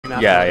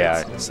map.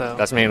 Yeah. So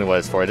that's mainly what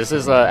it's for. This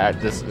is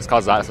it's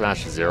called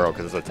Smash Zero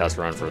because it's a test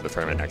run for the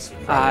tournament next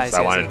Friday. So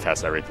I wanted to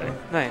test everything.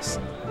 Nice.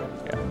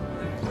 Yeah.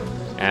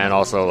 And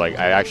also, like,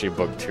 I actually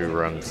booked 2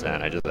 rooms,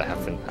 and I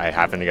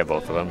happened to get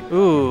both of them.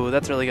 Ooh,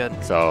 that's really good.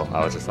 So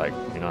I was just like,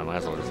 you know, I might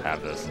as well just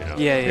have this. You know?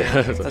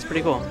 Yeah. That's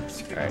pretty cool.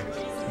 All right.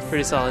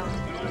 Pretty solid.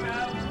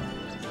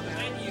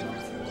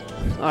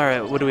 All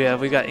right, what do we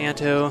have? We got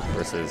Anto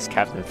versus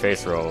Captain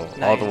Faceroll,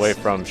 nice. all the way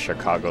from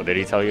Chicago. Did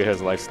he tell you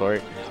his life story?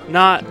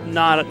 Not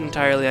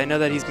entirely. I know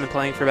that he's been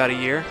playing for about a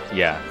year.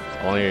 Yeah,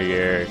 only a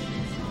year.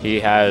 He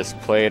has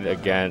played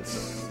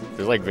against.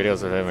 There's like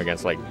videos of him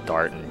against like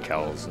Dart and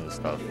Kells and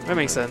stuff. That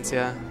makes sense,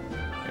 yeah.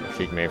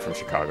 Sheik made from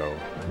Chicago,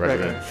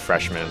 resident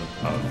freshman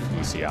of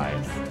UCI.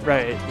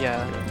 Right,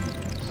 yeah.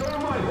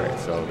 Right,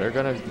 so they're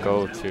gonna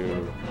go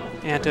to.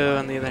 Anto,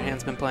 on the other hand,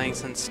 has been playing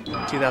since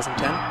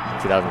 2010.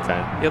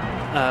 2010.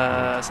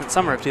 Yep. Since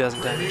summer of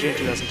 2010, June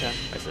 2010.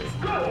 I see.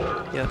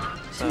 Yep.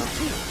 So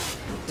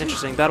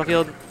interesting.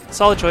 Battlefield,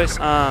 solid choice.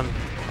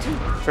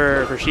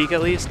 For Sheik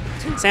at least.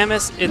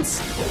 Samus,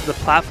 the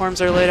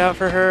platforms are laid out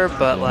for her,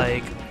 but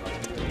like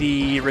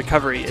the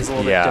recovery is a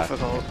little bit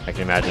difficult. I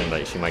can imagine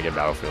like she might get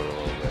Battlefield a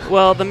little bit.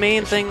 Well, the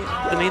main thing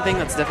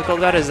that's difficult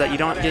about it is that you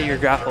don't get your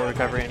grapple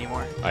recovery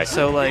anymore.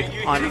 So like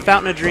on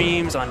Fountain of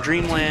Dreams, on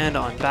Dreamland,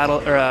 on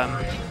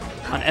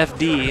on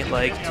FD,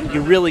 like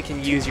you really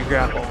can use your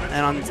grapple,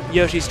 and on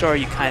Yoshi's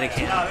Story you kind of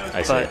can't.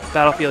 But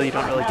Battlefield you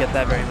don't really get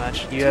that very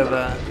much. You have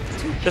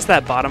just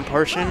that bottom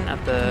portion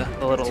at the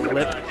little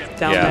lip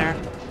down there,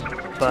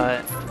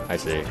 but I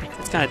see.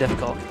 It's kind of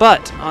difficult.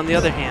 But on the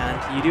other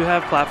hand, you do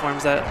have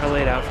platforms that are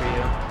laid out for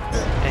you,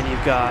 and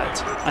you've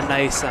got a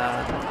nice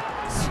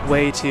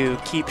way to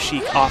keep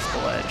Sheik off the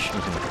ledge,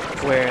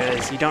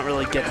 whereas you don't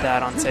really get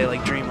that on, say,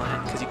 like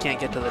Dreamland, because you can't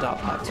get to the top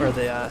platform or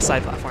the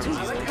side platforms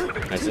easily.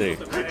 I see.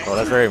 Well,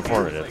 that's very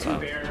informative.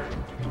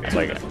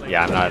 Like,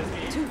 yeah, I'm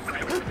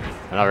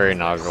not very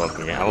knowledgeable of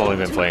the game. I've only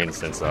been playing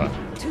since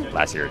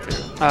last year or 2.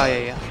 Oh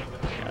yeah.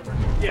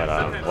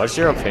 But what's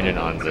your opinion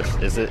on this?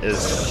 Is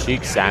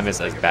Sheik Samus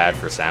as bad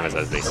for Samus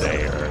as they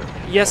say, or?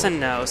 Yes and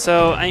no.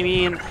 So I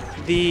mean,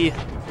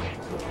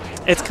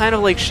 it's kind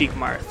of like Sheik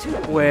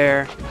Marth,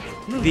 where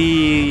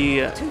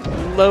the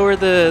lower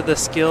the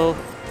skill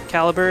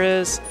caliber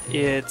is,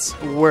 it's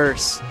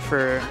worse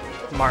for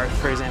Marth,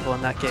 for example,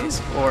 in that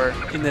case, or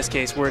in this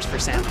case, worse for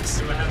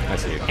Samus. I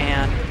see.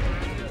 And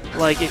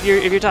like if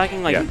you're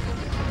talking like,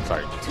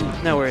 sorry,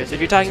 no worries.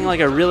 If you're talking like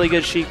a really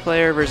good Sheik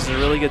player versus a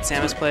really good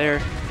Samus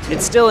player,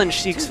 it's still in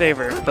Sheik's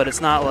favor, but it's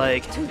not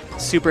like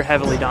super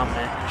heavily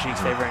dominant in Sheik's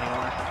favor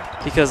anymore,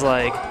 because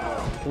like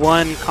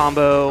one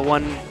combo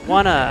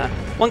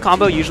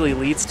usually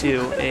leads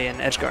to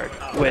an edge guard,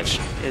 which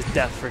is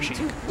death for Sheik.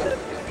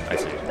 I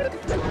see.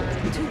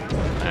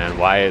 And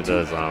why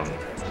does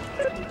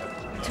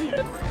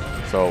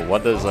so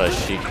what does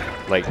Sheik,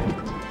 like,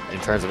 in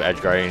terms of edge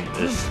guarding,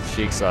 is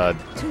Sheik's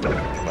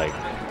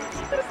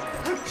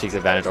Sheik's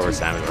advantage over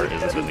Samus, or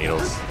is it the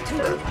needles?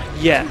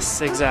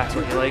 Yes,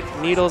 exactly. Like,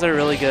 needles are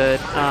really good.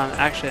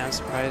 Actually, I'm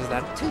surprised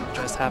that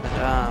just happened.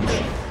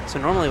 So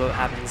normally what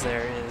happens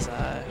there is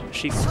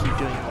Sheik will keep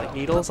doing like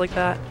needles like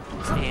that,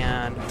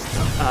 and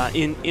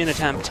in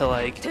attempt to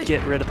like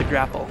get rid of the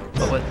grapple.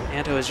 But what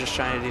Anto is just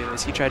trying to do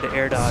is he tried to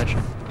air dodge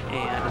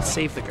and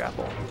save the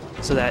grapple,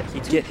 so that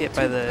he'd get hit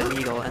by the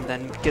needle and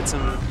then get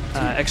some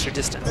extra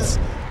distance,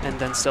 and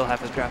then still have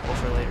his grapple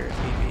for later if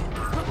need be.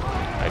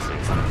 I see.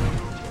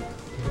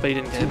 But he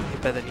didn't get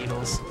hit by the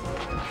needles.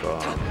 So,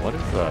 what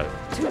is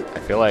I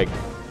feel like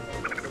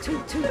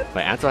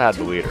Anto had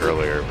the lead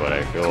earlier, but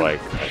I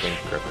think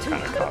Griffin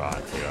kind of caught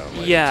on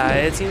too. Yeah,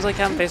 it seems like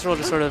Captain Faceroll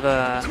just sort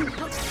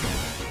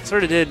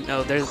of did.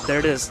 Oh, there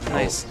it is.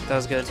 Nice. That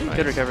was good. Nice.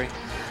 Good recovery.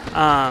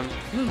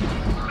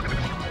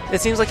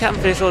 It seems like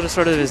Captain Faceroll just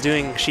sort of is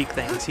doing Sheik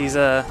things. He's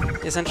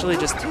essentially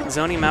just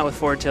zoning him out with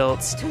forward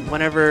tilts.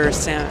 Whenever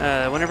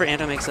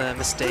Anto makes a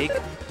mistake,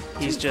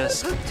 he's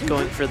just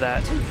going for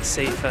that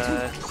safe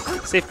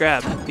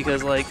grab,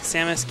 because like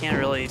Samus can't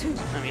really.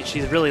 I mean,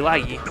 she's really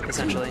laggy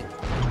essentially.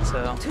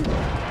 So.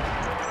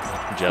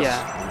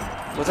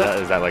 What's that?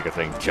 Is that like a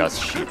thing? Just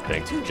Sheik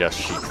things. Just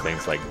Sheik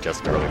things, like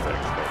just girly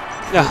things.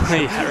 No,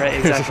 yeah, right,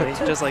 exactly.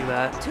 Just like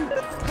that.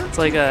 It's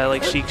like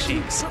Sheiks,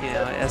 you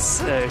know,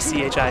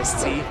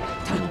 CHIC.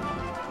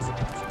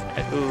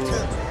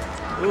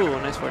 Ooh,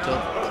 nice forward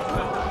tilt.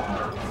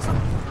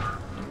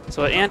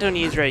 So what Anto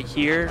needs right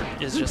here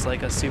is just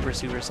like a super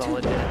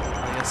solid hit.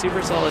 Like a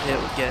super solid hit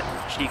would get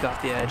Sheik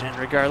off the edge, and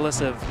regardless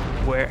of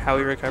how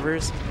he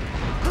recovers,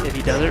 if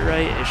he does it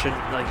right, it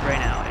shouldn't, like right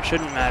now, it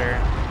shouldn't matter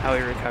how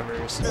he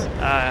recovers.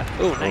 Nice.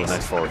 Oh,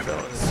 nice forward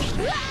tilt.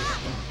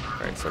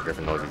 Right, so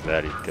Griffin knows he's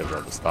dead, he gives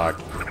up the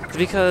stock. It's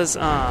because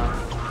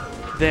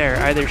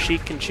either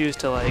Sheik can choose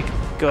to like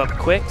go up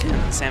quick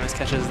and Samus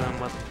catches them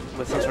with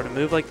some sort of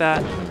move like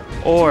that,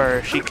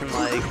 or she can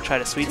like try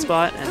to sweet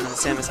spot and then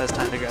Samus has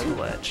time to grab the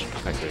ledge.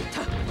 I see.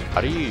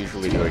 How do you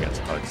usually do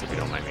against hugs, if you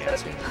don't mind me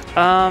asking?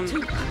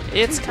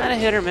 It's kind of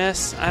hit or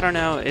miss. I don't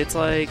know. It's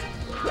like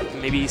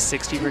maybe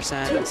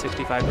 60%,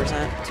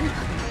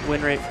 65%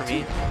 win rate for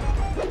me.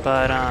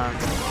 But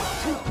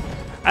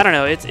I don't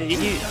know.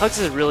 Hugs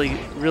is really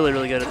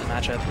good at the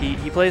matchup.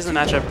 He plays the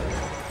matchup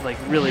like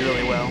really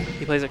well.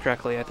 He plays it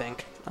correctly, I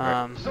think.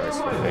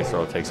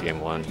 Faceroll takes game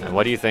 1. And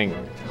what do you think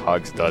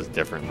Hugs does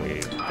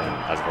differently than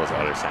as opposed to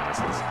other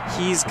Samuses?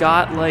 He's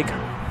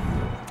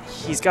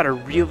got a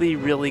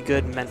really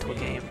good mental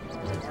game.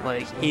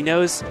 Like he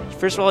knows,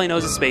 first of all, he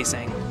knows his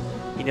spacing.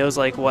 He knows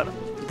like what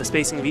the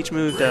spacing of each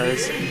move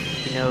does.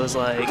 He knows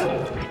like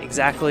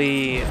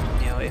exactly,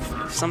 you know,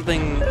 if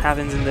something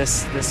happens in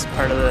this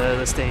part of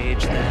the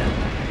stage, then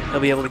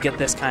he'll be able to get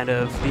these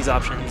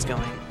options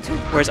going.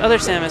 Whereas other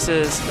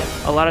Samuses,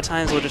 a lot of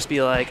times will just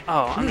be like,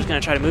 oh, I'm just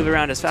gonna try to move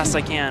around as fast as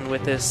I can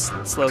with this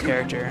slow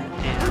character,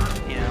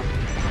 and you know,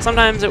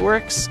 sometimes it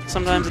works,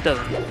 sometimes it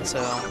doesn't. So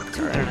I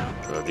don't know.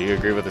 So do you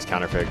agree with this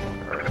counter pick?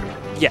 Or?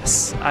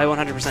 Yes, I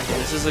 100% do.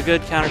 This is a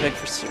good counter pick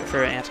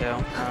for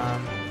Anto.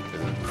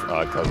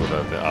 Because of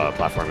the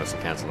platform missile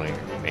canceling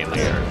mainly,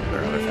 or are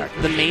there other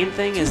factors? The main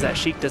thing is that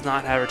Sheik does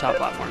not have her top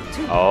platform.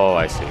 Oh,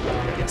 I see.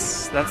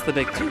 Yes, that's the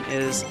big thing.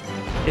 Is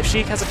if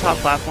Sheik has a top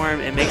platform,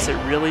 it makes it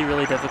really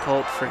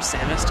difficult for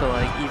Samus to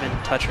like even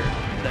touch her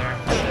there.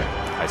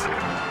 I see.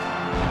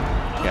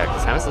 Yeah,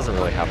 because Samus doesn't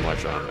really have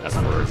much as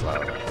far as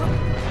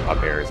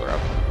up airs or up.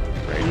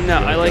 Right? No,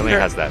 I like her.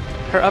 Has that.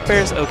 Her up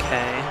air's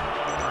okay,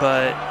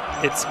 but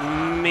it's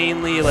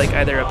mainly like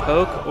either a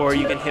poke or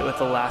you can hit with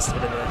the last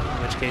hit of it,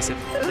 in which case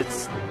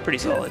it's pretty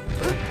solid,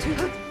 but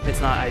it's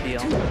not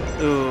ideal.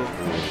 Ooh.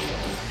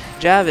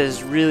 Jab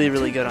is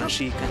really good on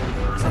Sheik in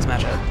this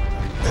matchup.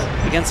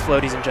 Against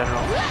floaties in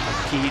general,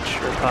 Peach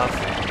or Puff.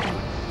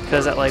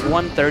 Because at like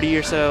 130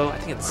 or so, I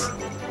think it's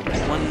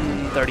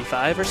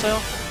 135 or so,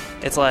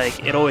 it's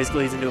like it always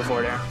bleeds into a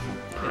forward air.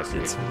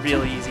 It's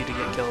really easy to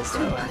get kills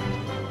that way.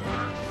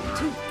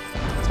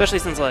 Especially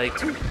since like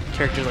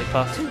characters like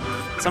Puff,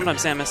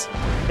 sometimes Samus,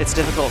 it's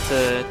difficult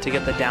to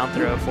get the down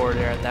throw forward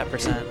air at that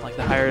percent. Like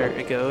the higher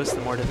it goes, the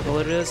more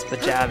difficult it is.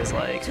 But jab is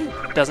like,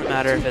 doesn't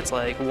matter if it's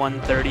like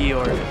 130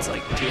 or if it's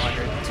like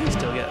 200, you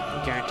still get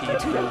guaranteed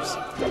moves.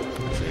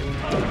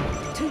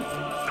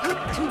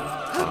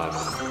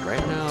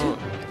 Right now,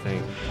 I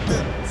think.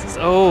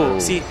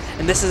 See,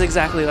 and this is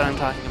exactly what I'm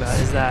talking about.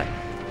 Is that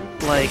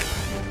like,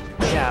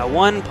 yeah,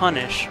 one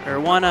punish or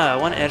one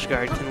edge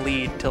guard can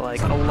lead to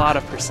like a lot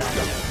of percent.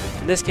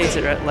 In this case,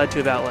 it led to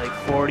about like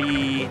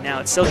 40. Now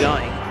it's still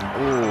going.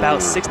 Ooh. About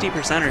 60%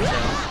 or so.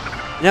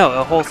 No,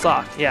 a whole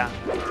stock. Yeah.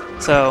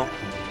 So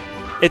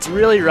it's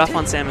really rough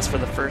on Samus for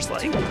the first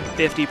like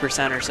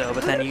 50% or so.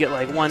 But then you get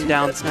like one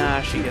down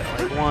smash. You get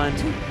like one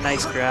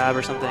nice grab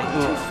or something.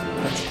 Ooh,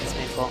 that's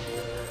painful.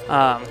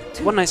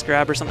 One nice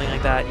grab or something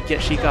like that. You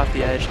get Sheik off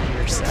the edge and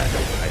you're set.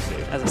 I see.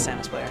 As a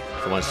Samus player.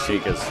 So once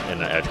Sheik is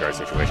in an edge guard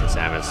situation,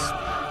 Samus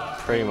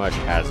pretty much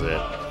has it.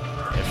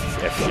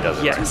 If she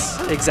doesn't. Yes,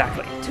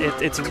 exactly.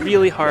 It's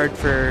really hard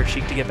for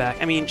Sheik to get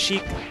back. I mean,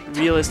 Sheik,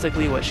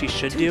 realistically, what she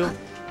should do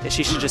is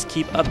she should just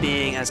keep up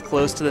being as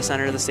close to the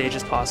center of the stage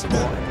as possible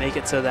and make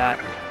it so that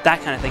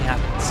that kind of thing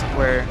happens,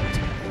 where,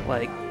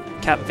 like,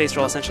 Captain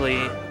Faceroll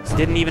essentially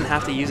didn't even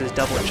have to use his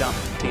double jump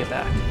to get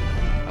back.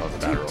 That was a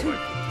bad roll,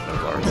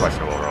 that was a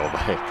questionable roll by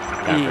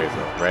Captain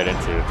Faceroll. Right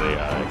into the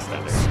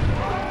extender.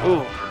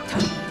 Ooh.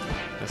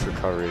 Nice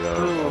recovery,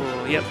 though.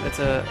 Ooh, yep, it's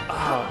a...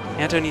 Oh,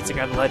 Anto needs to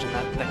grab the ledge in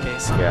that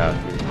case. Yeah,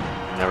 you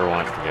never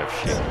want to give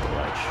Sheik the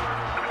ledge.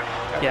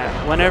 Yeah,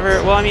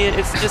 whenever... Well, I mean,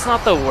 it's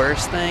not the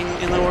worst thing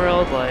in the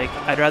world. Like,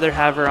 I'd rather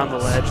have her on the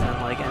ledge than,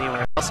 like,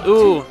 anywhere else.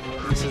 Ooh!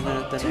 This is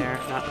the nair,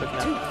 not cooking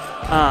up.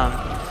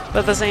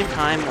 But at the same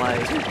time,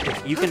 like,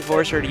 if you can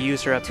force her to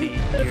use her up B,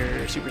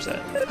 you're super set.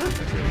 Alright,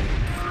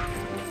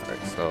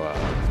 so,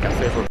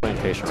 Captain Faceroll playing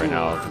patient right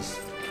now,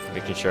 just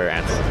making sure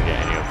Anto doesn't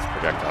get any of his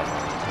projectiles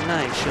on.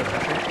 Nice shield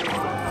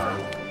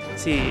pressure.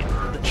 See,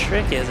 the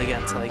trick is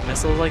against like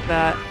missiles like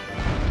that,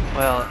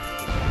 well,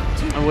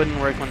 it wouldn't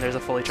work when there's a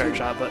fully charged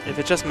shot, but if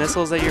it's just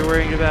missiles that you're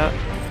worried about,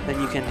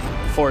 then you can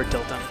forward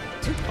tilt them.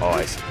 Oh,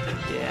 I see.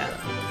 Yeah.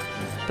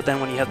 But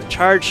then when you have the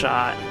charge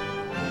shot,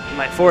 you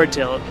might forward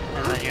tilt,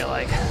 and then you're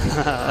like...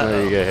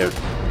 you get hit,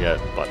 you get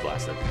butt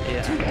blasted.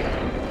 Yeah.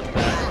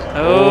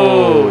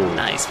 Oh,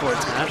 nice forward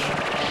smash.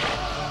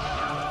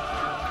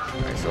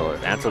 So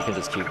if Anto can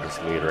just keep this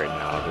lead right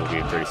now,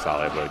 he'll be pretty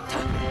solid, but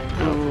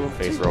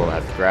Faceroll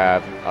has to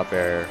grab, up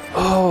air.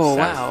 Oh,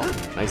 wow.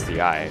 Nice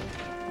DI.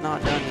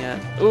 Not done yet.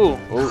 Ooh.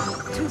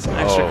 Some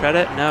extra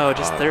credit? No,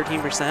 just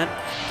 13%. I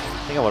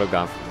think I would have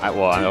gone for,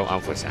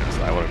 I'm for Samus,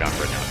 so I would have gone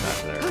for a down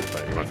smash there,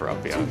 but he went for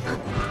up B.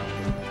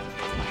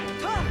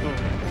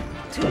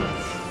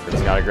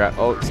 Just gotta grab,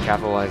 it's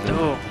capitalizing.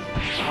 Oh,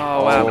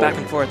 wow, back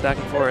and forth.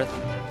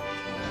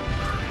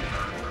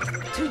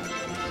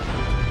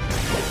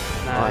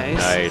 Nice.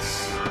 Nice.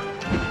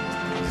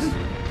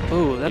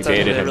 Ooh, that's he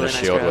baited him really the nice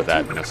shield grab. with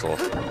that missile.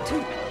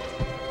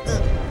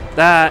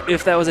 That,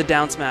 if that was a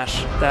down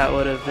smash, that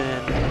would have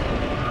been...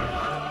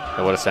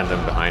 It would have sent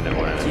him behind him,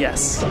 wouldn't it?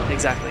 Yes,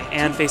 exactly.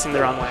 And facing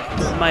the wrong way.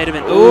 Might have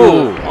been...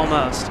 Ooh,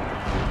 almost.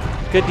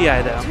 Good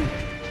DI, though.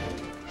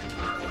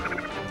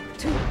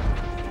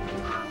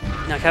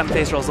 Now Captain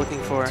Faceroll's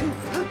looking for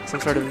some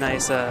sort of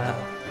nice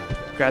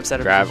grab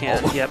setup if you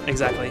can. Oh. Yep,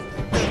 exactly.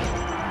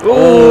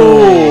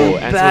 Oh,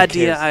 bad Anto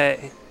kills.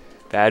 DI.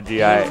 Bad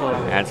DI. Painful.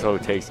 Anto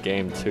takes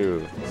game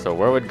 2. So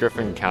where would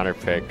Griffin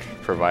counterpick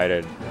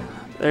provided?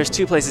 There's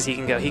 2 places he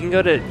can go. He can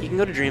go to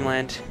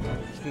Dreamland.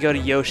 He can go to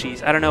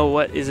Yoshi's. I don't know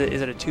what is it.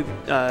 Is it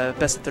a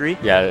best of 3?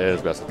 Yeah, it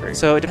is best of 3.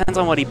 So it depends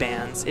on what he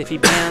bans. If he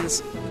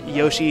bans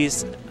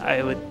Yoshi's,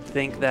 I would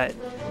think that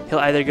he'll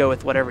either go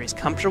with whatever he's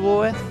comfortable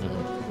with,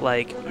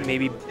 like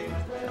maybe,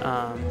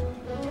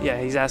 yeah,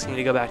 he's asking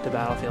to go back to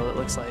Battlefield. It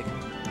looks like.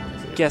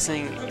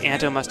 Guessing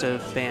Anto must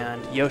have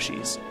banned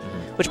Yoshi's,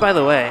 which, by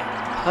the way,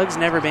 Hugs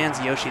never bans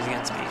Yoshi's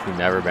against me. He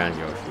never bans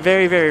Yoshi.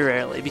 Very, very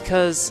rarely,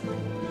 because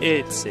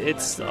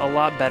it's a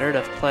lot better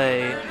to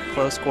play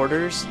close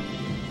quarters,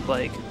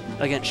 like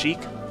against Sheik,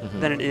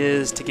 than it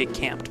is to get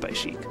camped by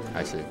Sheik.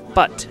 I see.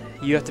 But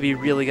you have to be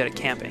really good at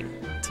camping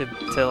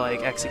to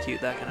like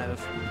execute that kind of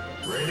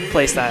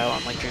play style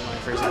on like Dreamland,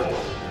 for example.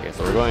 Okay,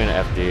 so we're going into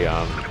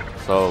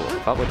FD. So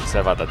about what you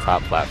said about the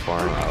top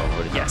platform.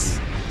 What did you Yes.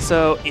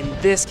 So in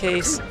this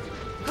case,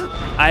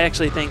 I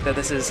actually think that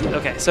this is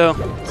okay. So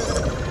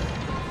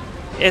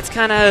it's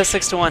kind of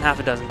 6 to 1, half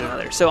a dozen to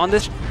another. So on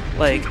this,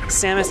 like,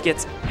 Samus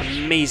gets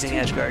amazing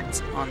edge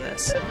guards on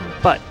this,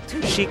 but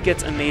Sheik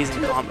gets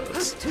amazing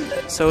combos.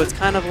 So it's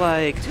kind of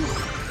like,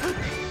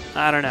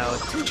 I don't know,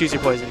 choose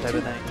your poison type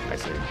of thing. I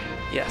see.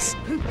 Yes.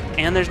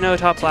 And there's no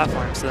top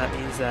platform, so that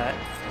means that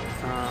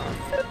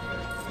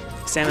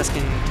Samus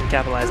can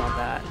capitalize on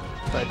that,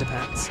 but it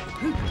depends.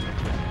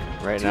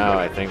 Right now,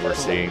 I think we're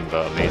seeing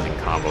the amazing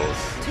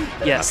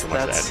combos. Yes, not so much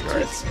the that's edge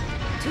guards.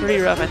 pretty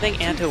rough. I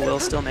think Anto will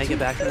still make it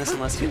back from this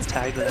unless he gets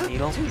tagged with a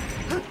needle.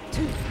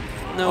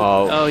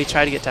 No. Oh, he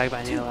tried to get tagged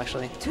by a needle,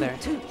 actually. There.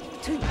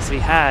 So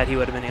he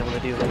would have been able to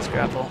do his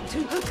grapple.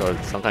 So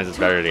sometimes it's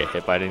better to get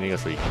hit by the needle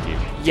so you can keep...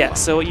 Yeah,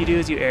 so what you do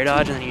is you air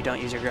dodge and then you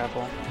don't use your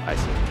grapple. I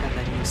see. And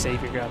then you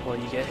save your grapple.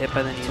 You get hit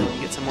by the needle,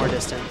 you get some more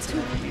distance,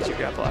 and then you use your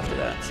grapple after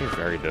that. It seems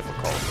very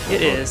difficult.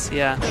 It is,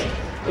 yeah.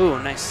 Ooh,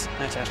 nice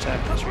hashtag,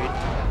 nice read.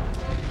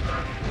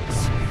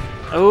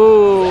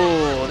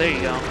 Oh, there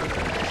you go.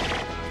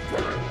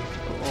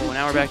 Oh,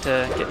 now we're back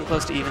to getting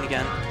close to even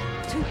again.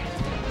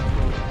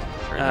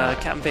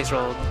 Captain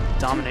Faceroll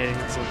dominating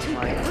this looking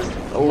like.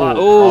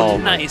 Oh,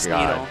 nice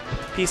needle.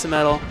 Piece of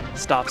metal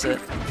stops it.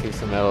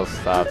 Piece of metal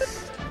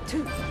stops.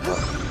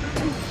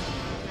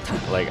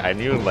 Like, I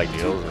knew like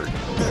needles were good.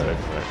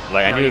 But,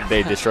 like, I knew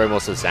they destroy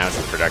most of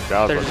Samus'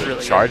 projectiles, They're but just the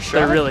really charge good. shot?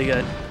 They're really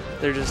good.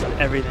 They're just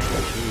everything.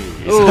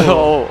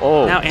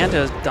 Oh. Now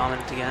Anto's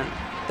dominant again.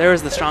 There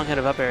was the strong hit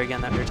of up air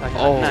again that we were talking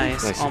about. Oh,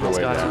 Nice.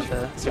 Almost got out dash.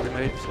 the super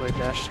wave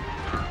dash.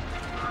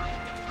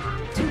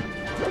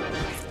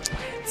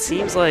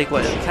 Seems like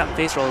what Captain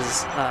Faceroll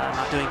is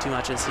not doing too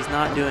much is he's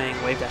not doing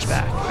wave dash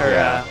back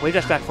or wave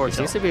dash back forward He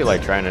tilt, seems to be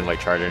like trying to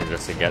like charge in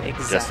just to get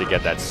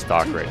that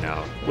stock right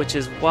now. which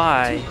is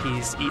why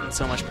he's eating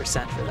so much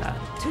percent for that.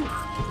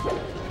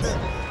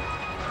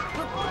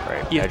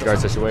 Right. You have Edge to guard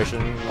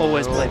situation.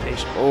 Always play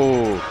patient.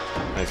 Oh,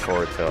 nice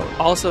forward tilt.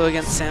 Also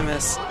against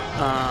Samus,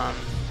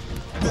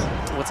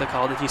 what's it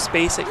called? If you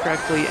space it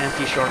correctly,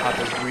 empty short hop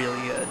is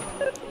really good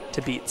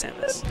to beat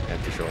Samus.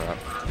 Empty short up.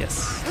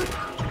 Yes.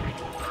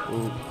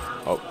 Ooh.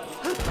 Oh.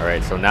 All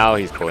right. So now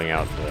he's pulling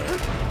out the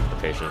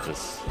patience,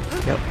 just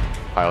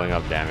piling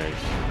up damage.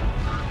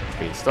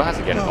 He still has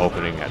to get an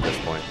opening at this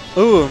point.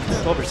 Ooh,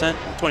 12%,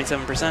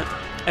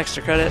 27%.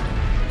 Extra credit.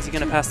 Is he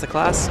gonna pass the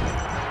class?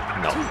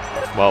 No.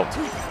 Well,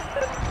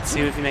 Let's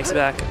see if he makes it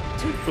back.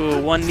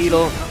 Ooh, one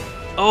needle.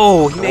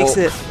 Oh, he makes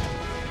it.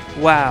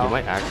 Wow. he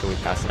might actually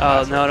pass it.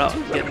 Oh, no.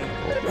 Getting.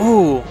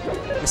 Ooh,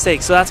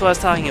 mistake. So that's what I was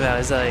talking about,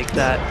 is like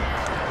that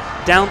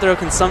down throw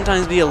can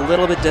sometimes be a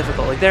little bit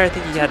difficult. Like there, I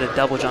think he had a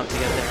double jump to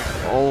get there.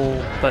 Oh,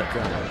 But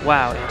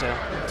wow, Anto.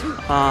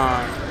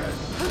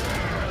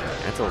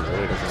 Anto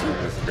really doesn't know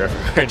his grip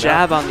right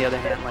Jab, on the other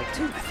hand, like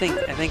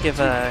I think if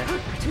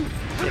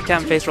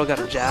Captain Faceroll got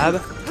a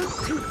jab,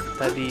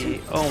 that'd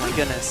be, oh my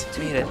goodness,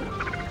 made it.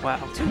 Wow.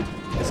 now.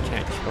 Just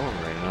can't kill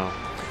him right now.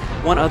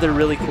 One other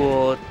really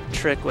cool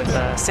trick with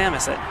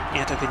Samus that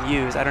Anto can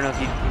use, I don't know if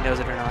he knows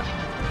it or not,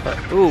 but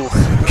ooh,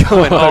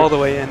 going all the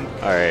way in.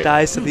 All right.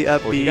 Dies to the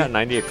up Well, B. you got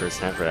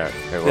 98% for that.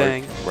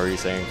 Okay, Thing. what were you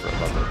saying for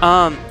about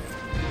that?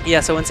 Yeah,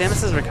 so when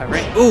Samus is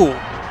recovering, ooh,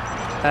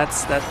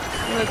 that's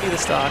gonna be the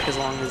stock as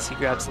long as he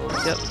grabs the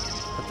little, yep,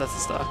 that's the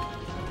stock.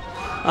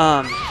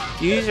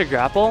 You use your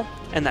grapple,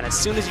 and then as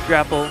soon as you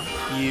grapple,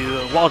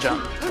 you wall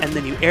jump, and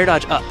then you air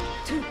dodge up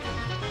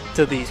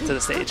to the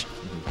stage.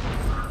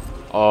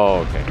 Oh,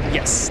 okay.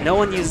 Yes, no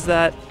one uses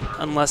that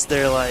unless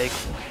they're like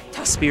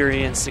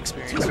experienced with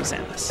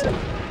Samus,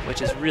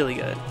 which is really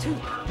good.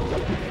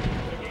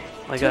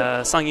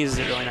 Like Sung uses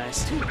it really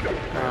nice.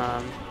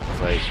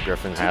 It's like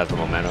Griffin has the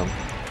momentum.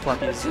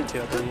 Pluck uses it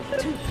too, I believe.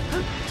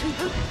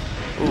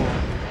 Ooh.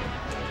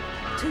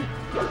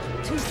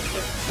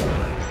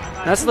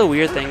 That's the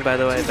weird thing, by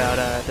the way, about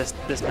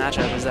this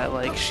matchup, is that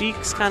like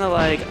Sheik's kind of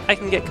like, I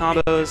can get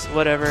combos,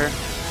 whatever,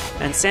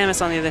 and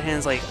Samus on the other hand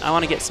is like, I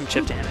want to get some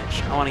chip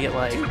damage. I want to get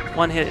like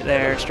one hit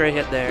there, stray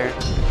hit there,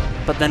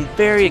 But then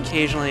very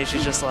occasionally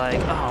she's just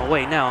like, oh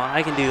wait, no,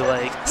 I can do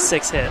like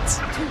 6 hits.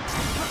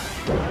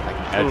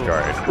 Edge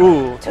guard.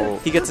 Ooh,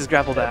 he gets his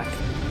grapple back.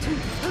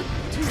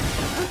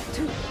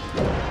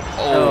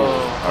 Oh,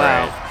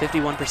 wow,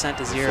 51%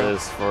 to 0.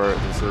 This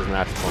is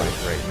match point,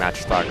 right?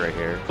 Match stock right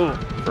here. Ooh,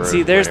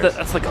 see, that's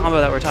the combo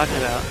that we're talking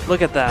about.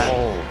 Look at that.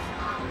 Oh.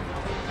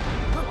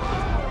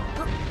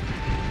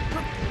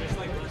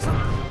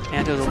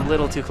 Anto's a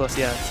little too close,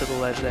 yeah, to the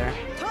ledge there.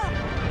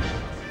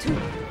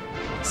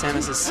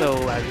 Samus is so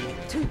laggy.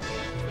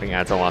 I think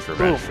Anto wants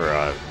revenge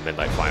for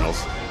Midnight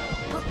Finals.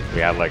 We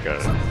had like a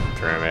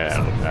tournament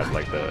at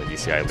like the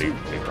UCI League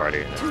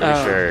party. I'm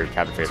pretty sure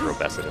Captain Faceroll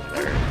bested him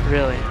there.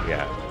 Really?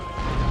 Yeah.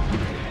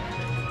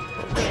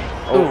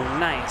 Oh,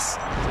 nice.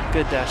 That's a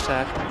good dash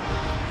attack.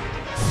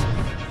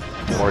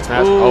 Forward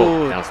smash?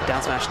 Ooh, Oh, down smash.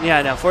 Down smash.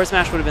 Yeah, no, forward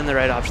smash would have been the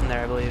right option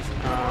there, I believe.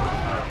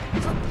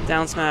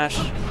 Down smash,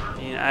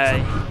 you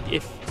know,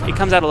 if it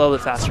comes out a little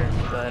bit faster,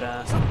 but...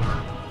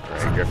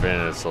 Right, Griffin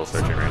is soul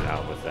searching right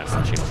now with them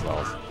machine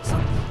stalls.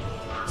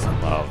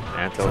 Wow,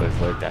 Anto is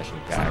like dashing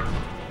back.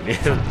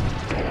 Neither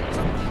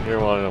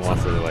one of them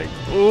wants to like...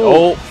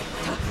 Ooh.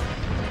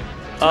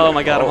 Oh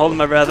my god, I'm holding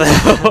my breath.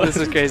 This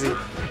is crazy.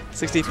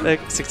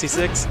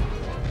 66.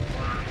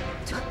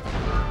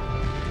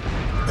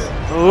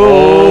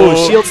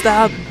 Oh, shield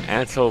stab.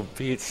 Anto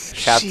beats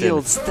Captain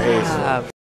Shield stab.